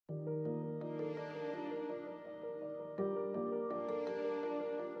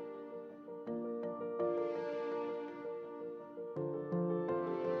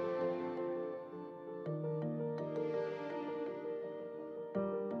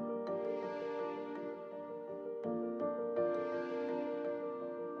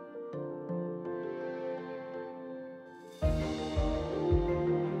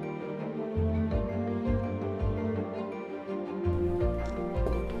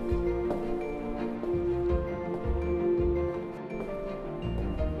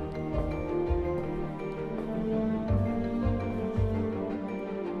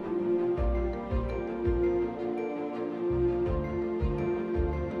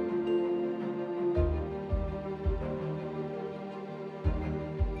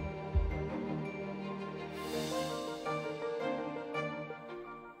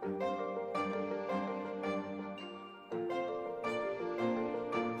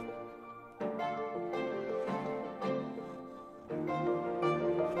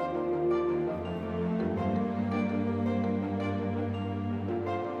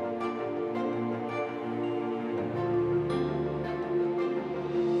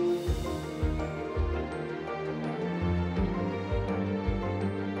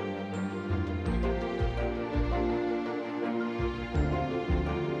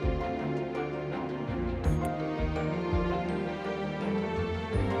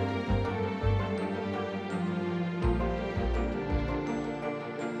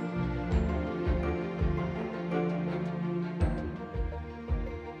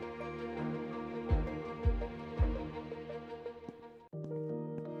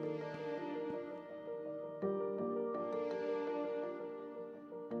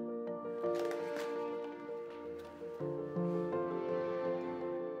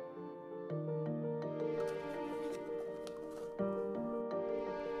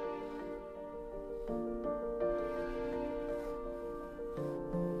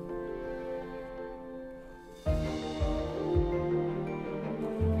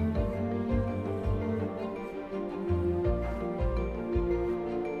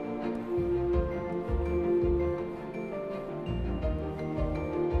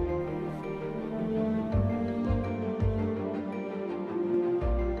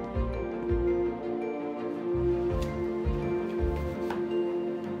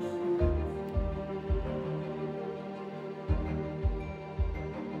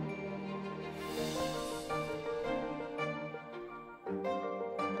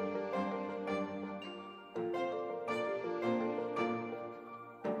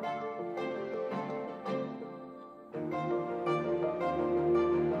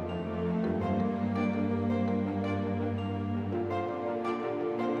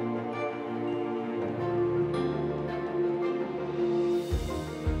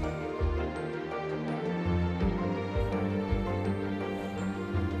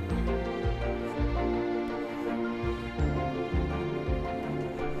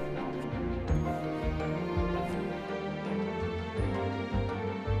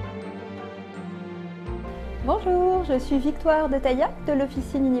Bonjour, je suis Victoire de Taillac de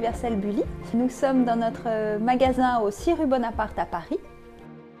l'Officine Universelle Buly. Nous sommes dans notre magasin au 6 rue Bonaparte à Paris.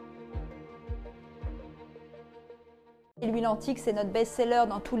 L'huile antique, c'est notre best-seller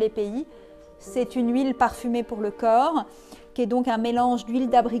dans tous les pays. C'est une huile parfumée pour le corps, qui est donc un mélange d'huile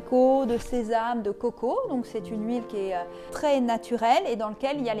d'abricot, de sésame, de coco. Donc c'est une huile qui est très naturelle et dans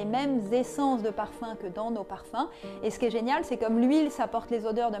laquelle il y a les mêmes essences de parfum que dans nos parfums. Et ce qui est génial, c'est comme l'huile, ça porte les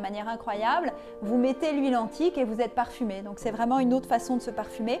odeurs de manière incroyable, vous mettez l'huile antique et vous êtes parfumé. Donc c'est vraiment une autre façon de se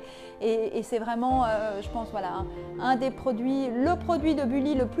parfumer. Et c'est vraiment, je pense, voilà, un des produits, le produit de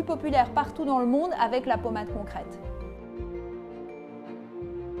Buly le plus populaire partout dans le monde avec la pommade concrète.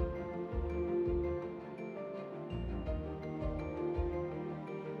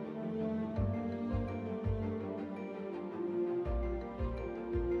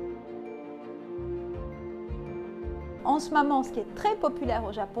 En ce moment, ce qui est très populaire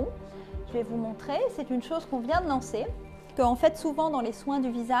au Japon, je vais vous montrer, c'est une chose qu'on vient de lancer, qu'en fait souvent dans les soins du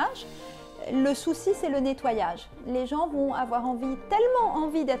visage, le souci c'est le nettoyage. Les gens vont avoir tellement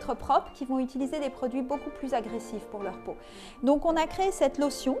envie d'être propres qu'ils vont utiliser des produits beaucoup plus agressifs pour leur peau. Donc on a créé cette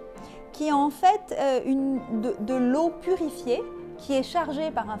lotion qui est en fait de l'eau purifiée, qui est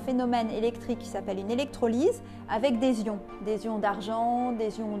chargée par un phénomène électrique qui s'appelle une électrolyse avec des ions d'argent,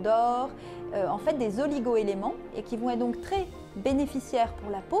 des ions d'or, en fait des oligo-éléments et qui vont être donc très bénéficiaires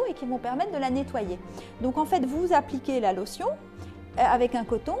pour la peau et qui vont permettre de la nettoyer. Donc en fait vous appliquez la lotion avec un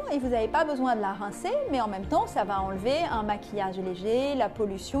coton et vous n'avez pas besoin de la rincer, mais en même temps ça va enlever un maquillage léger, la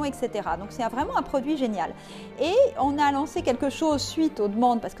pollution, etc. Donc c'est vraiment un produit génial. Et on a lancé quelque chose suite aux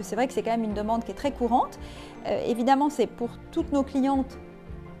demandes, parce que c'est vrai que c'est quand même une demande qui est très courante. Évidemment c'est pour toutes nos clientes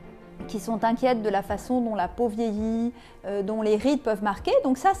qui sont inquiètes de la façon dont la peau vieillit, dont les rides peuvent marquer.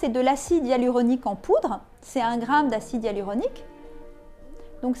 Donc ça c'est de l'acide hyaluronique en poudre, c'est 1 gramme d'acide hyaluronique.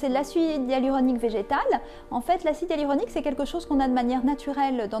 Donc c'est de l'acide hyaluronique végétal. En fait, l'acide hyaluronique, c'est quelque chose qu'on a de manière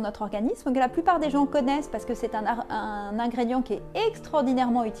naturelle dans notre organisme, que la plupart des gens connaissent parce que c'est un ingrédient qui est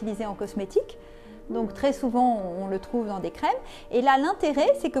extraordinairement utilisé en cosmétique. Donc très souvent, on le trouve dans des crèmes. Et là,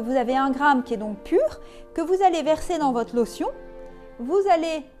 l'intérêt, c'est que vous avez 1 gramme qui est donc pur, que vous allez verser dans votre lotion. Vous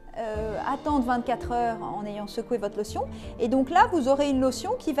allez attendre 24 heures en ayant secoué votre lotion et donc là vous aurez une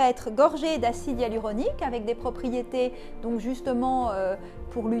lotion qui va être gorgée d'acide hyaluronique avec des propriétés donc justement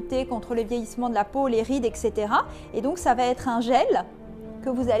pour lutter contre le vieillissement de la peau, les rides, etc. Et donc ça va être un gel que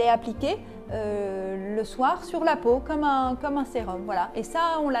vous allez appliquer le soir sur la peau comme un sérum. Voilà. Et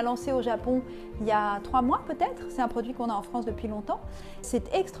ça on l'a lancé au Japon il y a 3 mois peut-être, c'est un produit qu'on a en France depuis longtemps.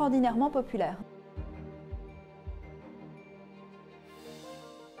 C'est extraordinairement populaire.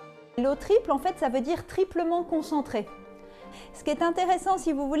 L'eau triple, en fait, ça veut dire triplement concentré. Ce qui est intéressant,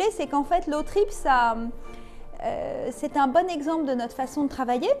 si vous voulez, c'est qu'en fait, l'eau triple, c'est un bon exemple de notre façon de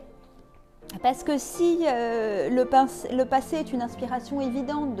travailler. Parce que si le passé est une inspiration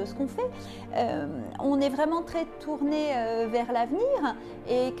évidente de ce qu'on fait, on est vraiment très tourné vers l'avenir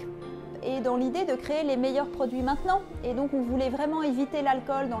et dans l'idée de créer les meilleurs produits maintenant. Et donc on voulait vraiment éviter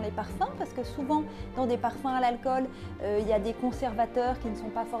l'alcool dans les parfums parce que souvent dans des parfums à l'alcool, il y a des conservateurs qui ne sont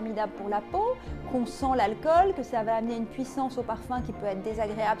pas formidables pour la peau, qu'on sent l'alcool, que ça va amener une puissance au parfum qui peut être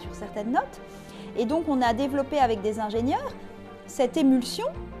désagréable sur certaines notes. Et donc on a développé avec des ingénieurs cette émulsion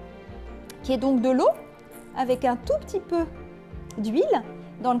qui est donc de l'eau avec un tout petit peu d'huile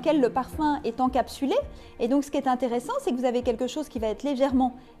dans lequel le parfum est encapsulé. Et donc ce qui est intéressant, c'est que vous avez quelque chose qui va être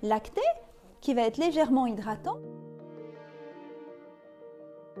légèrement lacté, qui va être légèrement hydratant.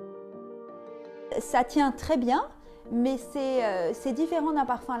 Ça tient très bien, mais c'est différent d'un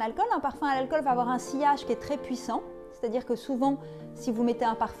parfum à l'alcool. Un parfum à l'alcool va avoir un sillage qui est très puissant, c'est-à-dire que souvent, si vous mettez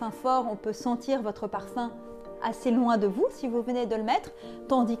un parfum fort, on peut sentir votre parfum assez loin de vous si vous venez de le mettre,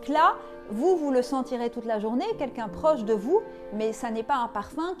 tandis que là, vous le sentirez toute la journée, quelqu'un proche de vous, mais ça n'est pas un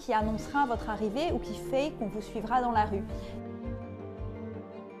parfum qui annoncera votre arrivée ou qui fait qu'on vous suivra dans la rue.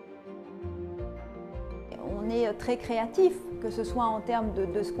 On est très créatif, que ce soit en termes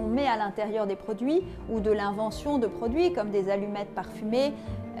de ce qu'on met à l'intérieur des produits ou de l'invention de produits comme des allumettes parfumées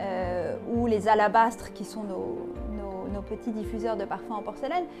ou les alabastres qui sont nos petits diffuseurs de parfums en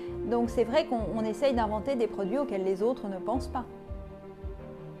porcelaine. Donc c'est vrai qu'on essaye d'inventer des produits auxquels les autres ne pensent pas.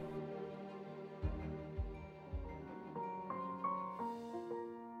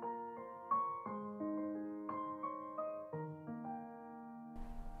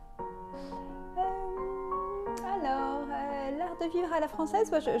 L'art de vivre à la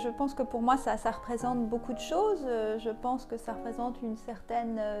française, je pense que pour moi ça représente beaucoup de choses. Je pense que ça représente une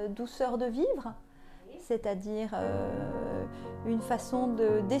certaine douceur de vivre, c'est-à-dire une façon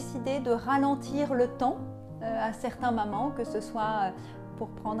de décider de ralentir le temps à certains moments, que ce soit pour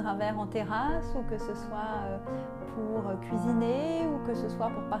prendre un verre en terrasse ou que ce soit pour cuisiner ou que ce soit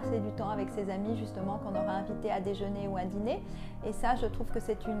pour passer du temps avec ses amis justement qu'on aura invité à déjeuner ou à dîner. Et ça, je trouve que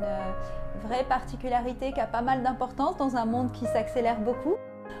c'est une vraie particularité qui a pas mal d'importance dans un monde qui s'accélère beaucoup.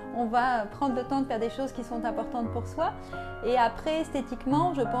 On va prendre le temps de faire des choses qui sont importantes pour soi. Et après,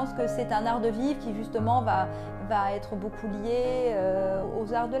 esthétiquement, je pense que c'est un art de vivre qui justement va être beaucoup lié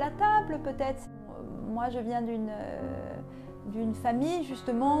aux arts de la table peut-être. Moi, je viens d'une famille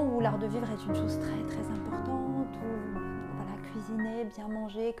justement où l'art de vivre est une chose très très importante, où voilà, cuisiner, bien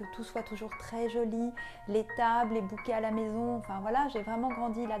manger, que tout soit toujours très joli, les tables, les bouquets à la maison, enfin voilà, j'ai vraiment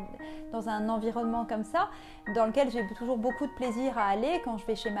grandi là, dans un environnement comme ça, dans lequel j'ai toujours beaucoup de plaisir à aller quand je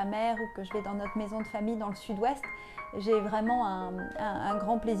vais chez ma mère ou que je vais dans notre maison de famille dans le sud-ouest. J'ai vraiment un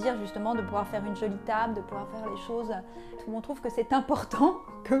grand plaisir justement de pouvoir faire une jolie table, de pouvoir faire les choses. Tout le monde trouve que c'est important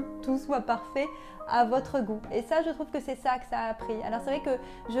que tout soit parfait à votre goût. Et ça, je trouve que c'est ça que ça a appris. Alors c'est vrai que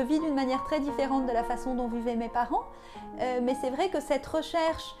je vis d'une manière très différente de la façon dont vivaient mes parents, mais c'est vrai que cette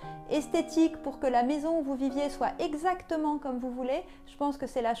recherche esthétique pour que la maison où vous viviez soit exactement comme vous voulez, je pense que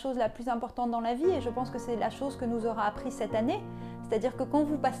c'est la chose la plus importante dans la vie et je pense que c'est la chose que nous aura appris cette année. C'est-à-dire que quand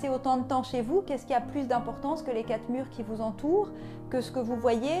vous passez autant de temps chez vous, qu'est-ce qui a plus d'importance que les 4 murs qui vous entourent, que ce que vous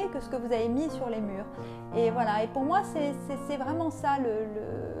voyez, que ce que vous avez mis sur les murs. Et voilà, et pour moi, c'est vraiment ça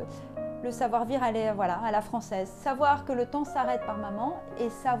le savoir-vivre à la française. Savoir que le temps s'arrête par moment et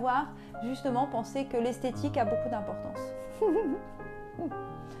savoir justement penser que l'esthétique a beaucoup d'importance.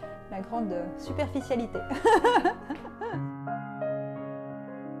 La grande superficialité.